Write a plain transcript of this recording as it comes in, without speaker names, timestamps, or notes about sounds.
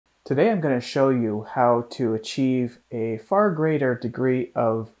Today I'm going to show you how to achieve a far greater degree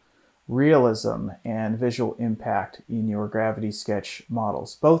of realism and visual impact in your gravity sketch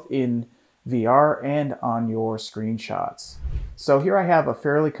models, both in VR and on your screenshots. So here I have a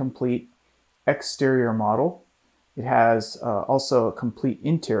fairly complete exterior model. It has also a complete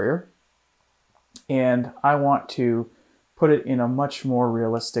interior, and I want to put it in a much more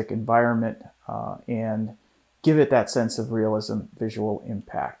realistic environment and give it that sense of realism, visual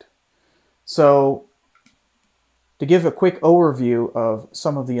impact. So to give a quick overview of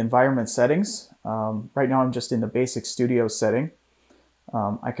some of the environment settings, right now I'm just in the basic studio setting.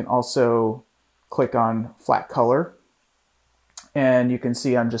 I can also click on flat color, and you can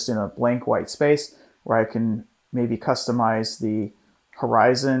see I'm just in a blank white space where I can maybe customize the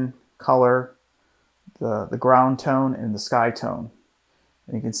horizon color, the ground tone, and the sky tone.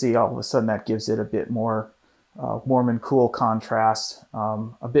 And you can see all of a sudden that gives it a bit more warm and cool contrast,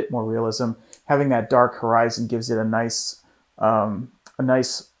 a bit more realism. Having that dark horizon gives it a nice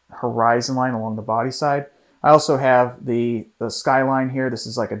horizon line along the body side. I also have the skyline here. This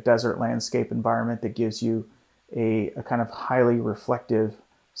is like a desert landscape environment that gives you a kind of highly reflective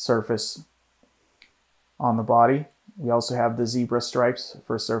surface on the body. We also have the zebra stripes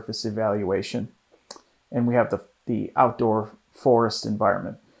for surface evaluation. And we have the outdoor forest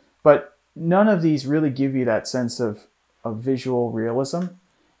environment. But none of these really give you that sense of visual realism.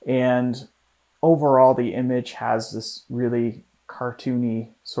 And overall, the image has this really cartoony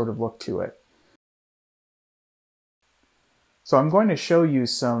sort of look to it. So I'm going to show you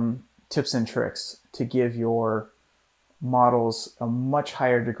some tips and tricks to give your models a much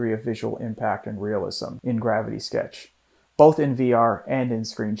higher degree of visual impact and realism in Gravity Sketch, both in VR and in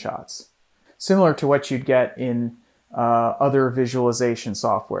screenshots, similar to what you'd get in other visualization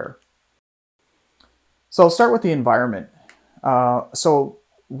software. So I'll start with the environment. So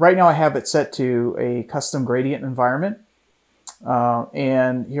right now I have it set to a custom gradient environment.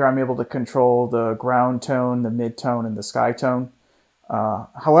 And here I'm able to control the ground tone, the mid-tone, and the sky tone.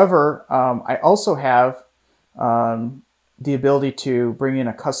 However, I also have the ability to bring in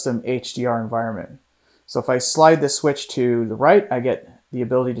a custom HDR environment. So if I slide the switch to the right, I get the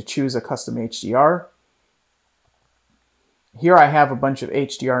ability to choose a custom HDR. Here I have a bunch of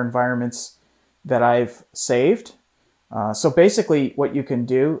HDR environments that I've saved. So basically what you can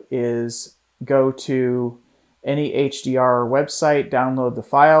do is go to any HDR website, download the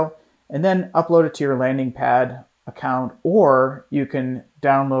file, and then upload it to your landing pad account, or you can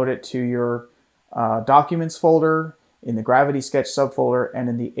download it to your documents folder, in the Gravity Sketch subfolder, and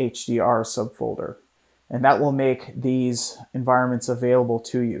in the HDR subfolder. And that will make these environments available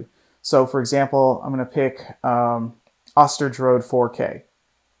to you. So for example, I'm going to pick Ostrich Road 4K.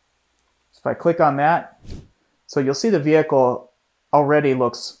 So if I click on that, so you'll see the vehicle already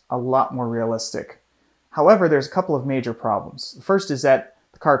looks a lot more realistic. However, there's a couple of major problems. The first is that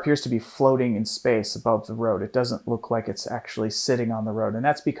the car appears to be floating in space above the road. It doesn't look like it's actually sitting on the road. And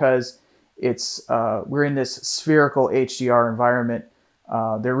that's because we're in this spherical HDR environment.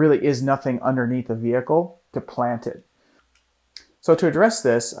 There really is nothing underneath the vehicle to plant it. So to address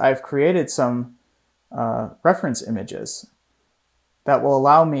this, I've created some reference images that will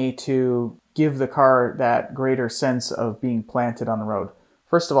allow me to give the car that greater sense of being planted on the road.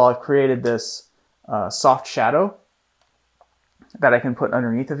 First of all, I've created this soft shadow that I can put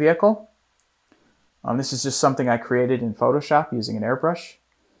underneath the vehicle. This is just something I created in Photoshop using an airbrush.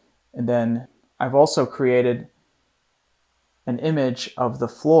 And then I've also created an image of the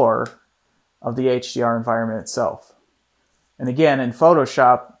floor of the HDR environment itself. And again, in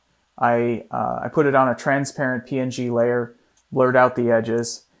Photoshop, I put it on a transparent PNG layer, blurred out the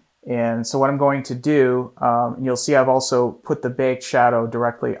edges. And so what I'm going to do, and you'll see I've also put the baked shadow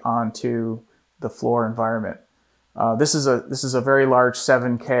directly onto the floor environment. This is a very large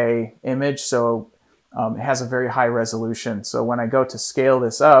 7K image, so it has a very high resolution. So when I go to scale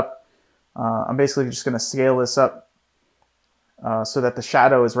this up, I'm basically just going to scale this up so that the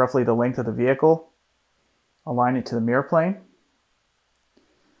shadow is roughly the length of the vehicle. Align it to the mirror plane.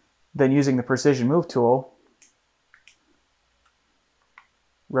 Then using the Precision Move tool,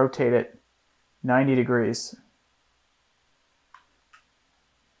 rotate it 90 degrees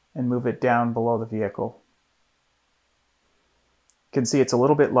and move it down below the vehicle. You can see it's a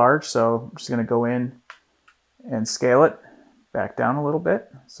little bit large, so I'm just going to go in and scale it back down a little bit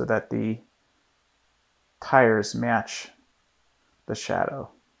so that the tires match the shadow.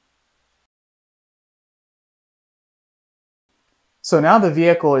 So now the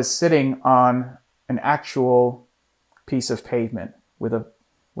vehicle is sitting on an actual piece of pavement with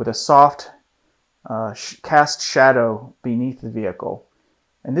a soft cast shadow beneath the vehicle.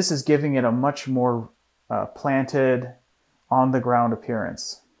 And this is giving it a much more planted, on-the-ground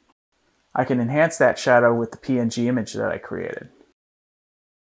appearance. I can enhance that shadow with the PNG image that I created.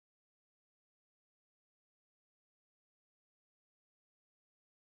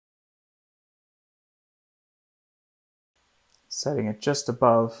 Setting it just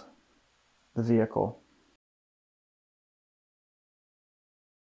above the vehicle.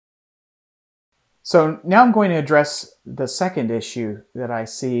 So now I'm going to address the second issue that I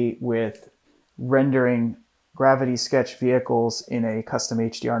see with rendering gravity sketch vehicles in a custom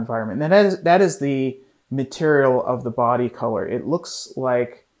HDR environment. And that is the material of the body color. It looks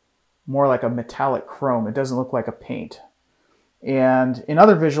like more like a metallic chrome. It doesn't look like a paint. And in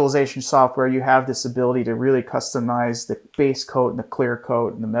other visualization software, you have this ability to really customize the base coat and the clear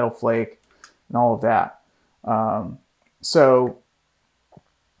coat and the metal flake and all of that. So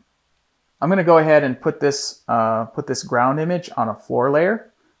I'm going to go ahead and put this ground image on a floor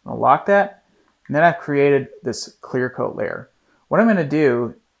layer. I'll lock that. And then I've created this clear coat layer. What I'm going to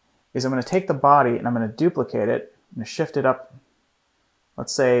do is I'm going to take the body and I'm going to duplicate it. I'm going to shift it up,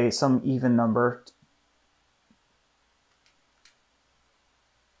 let's say some even number.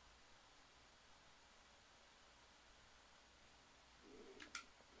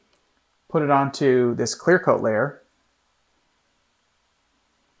 Put it onto this clear coat layer.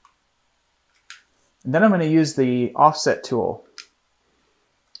 And then I'm going to use the offset tool.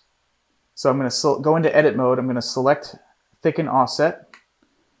 So I'm going to go into edit mode. I'm going to select thicken offset.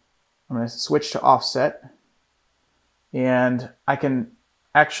 I'm going to switch to offset. And I can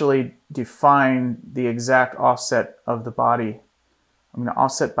actually define the exact offset of the body. I'm going to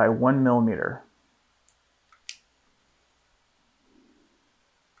offset by 1 millimeter.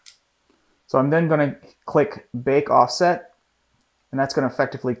 So I'm then going to click Bake Offset, and that's going to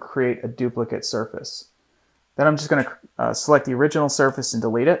effectively create a duplicate surface. Then I'm just going to select the original surface and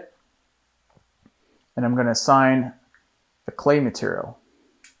delete it. And I'm going to assign a clay material,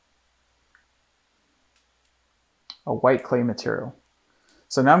 a white clay material.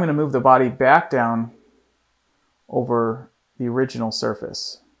 So now I'm going to move the body back down over the original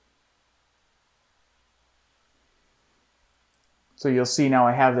surface. So you'll see now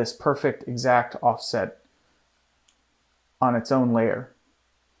I have this perfect exact offset on its own layer.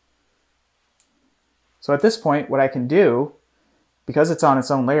 So at this point, what I can do, because it's on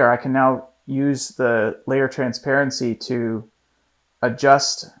its own layer, I can now use the layer transparency to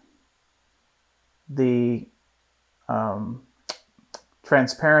adjust the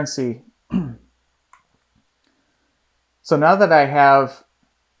transparency. So now that I have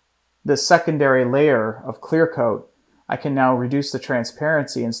the secondary layer of clear coat, I can now reduce the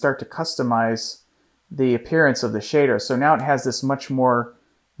transparency and start to customize the appearance of the shader. So now it has this much more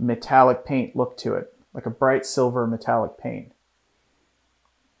metallic paint look to it, like a bright silver metallic paint.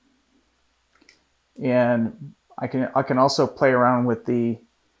 And I can also play around with the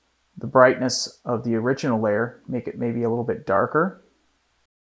brightness of the original layer, make it maybe a little bit darker.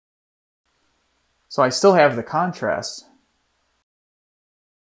 So I still have the contrast.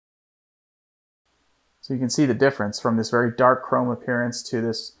 So you can see the difference from this very dark chrome appearance to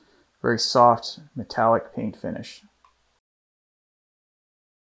this very soft metallic paint finish.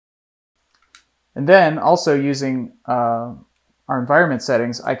 And then also using our environment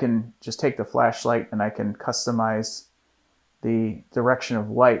settings, I can just take the flashlight and I can customize the direction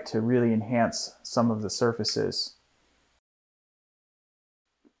of light to really enhance some of the surfaces.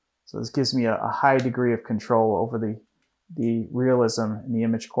 So this gives me a high degree of control over the realism and the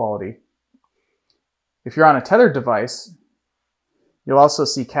image quality. If you're on a tethered device, you'll also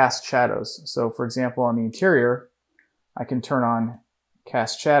see cast shadows. So for example, on the interior, I can turn on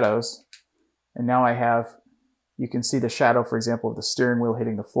cast shadows, and now you can see the shadow, for example, of the steering wheel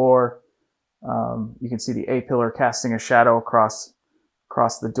hitting the floor. You can see the A-pillar casting a shadow across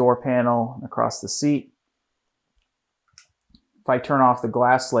the door panel and across the seat. If I turn off the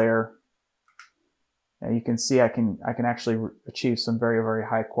glass layer, you can see I can actually achieve some very, very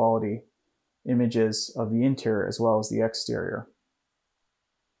high quality images of the interior as well as the exterior.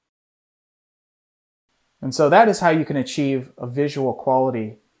 And so that is how you can achieve a visual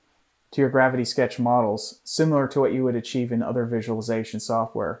quality to your Gravity Sketch models, similar to what you would achieve in other visualization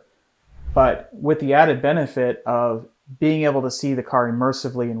software, but with the added benefit of being able to see the car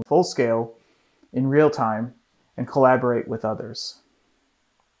immersively in full scale in real time and collaborate with others.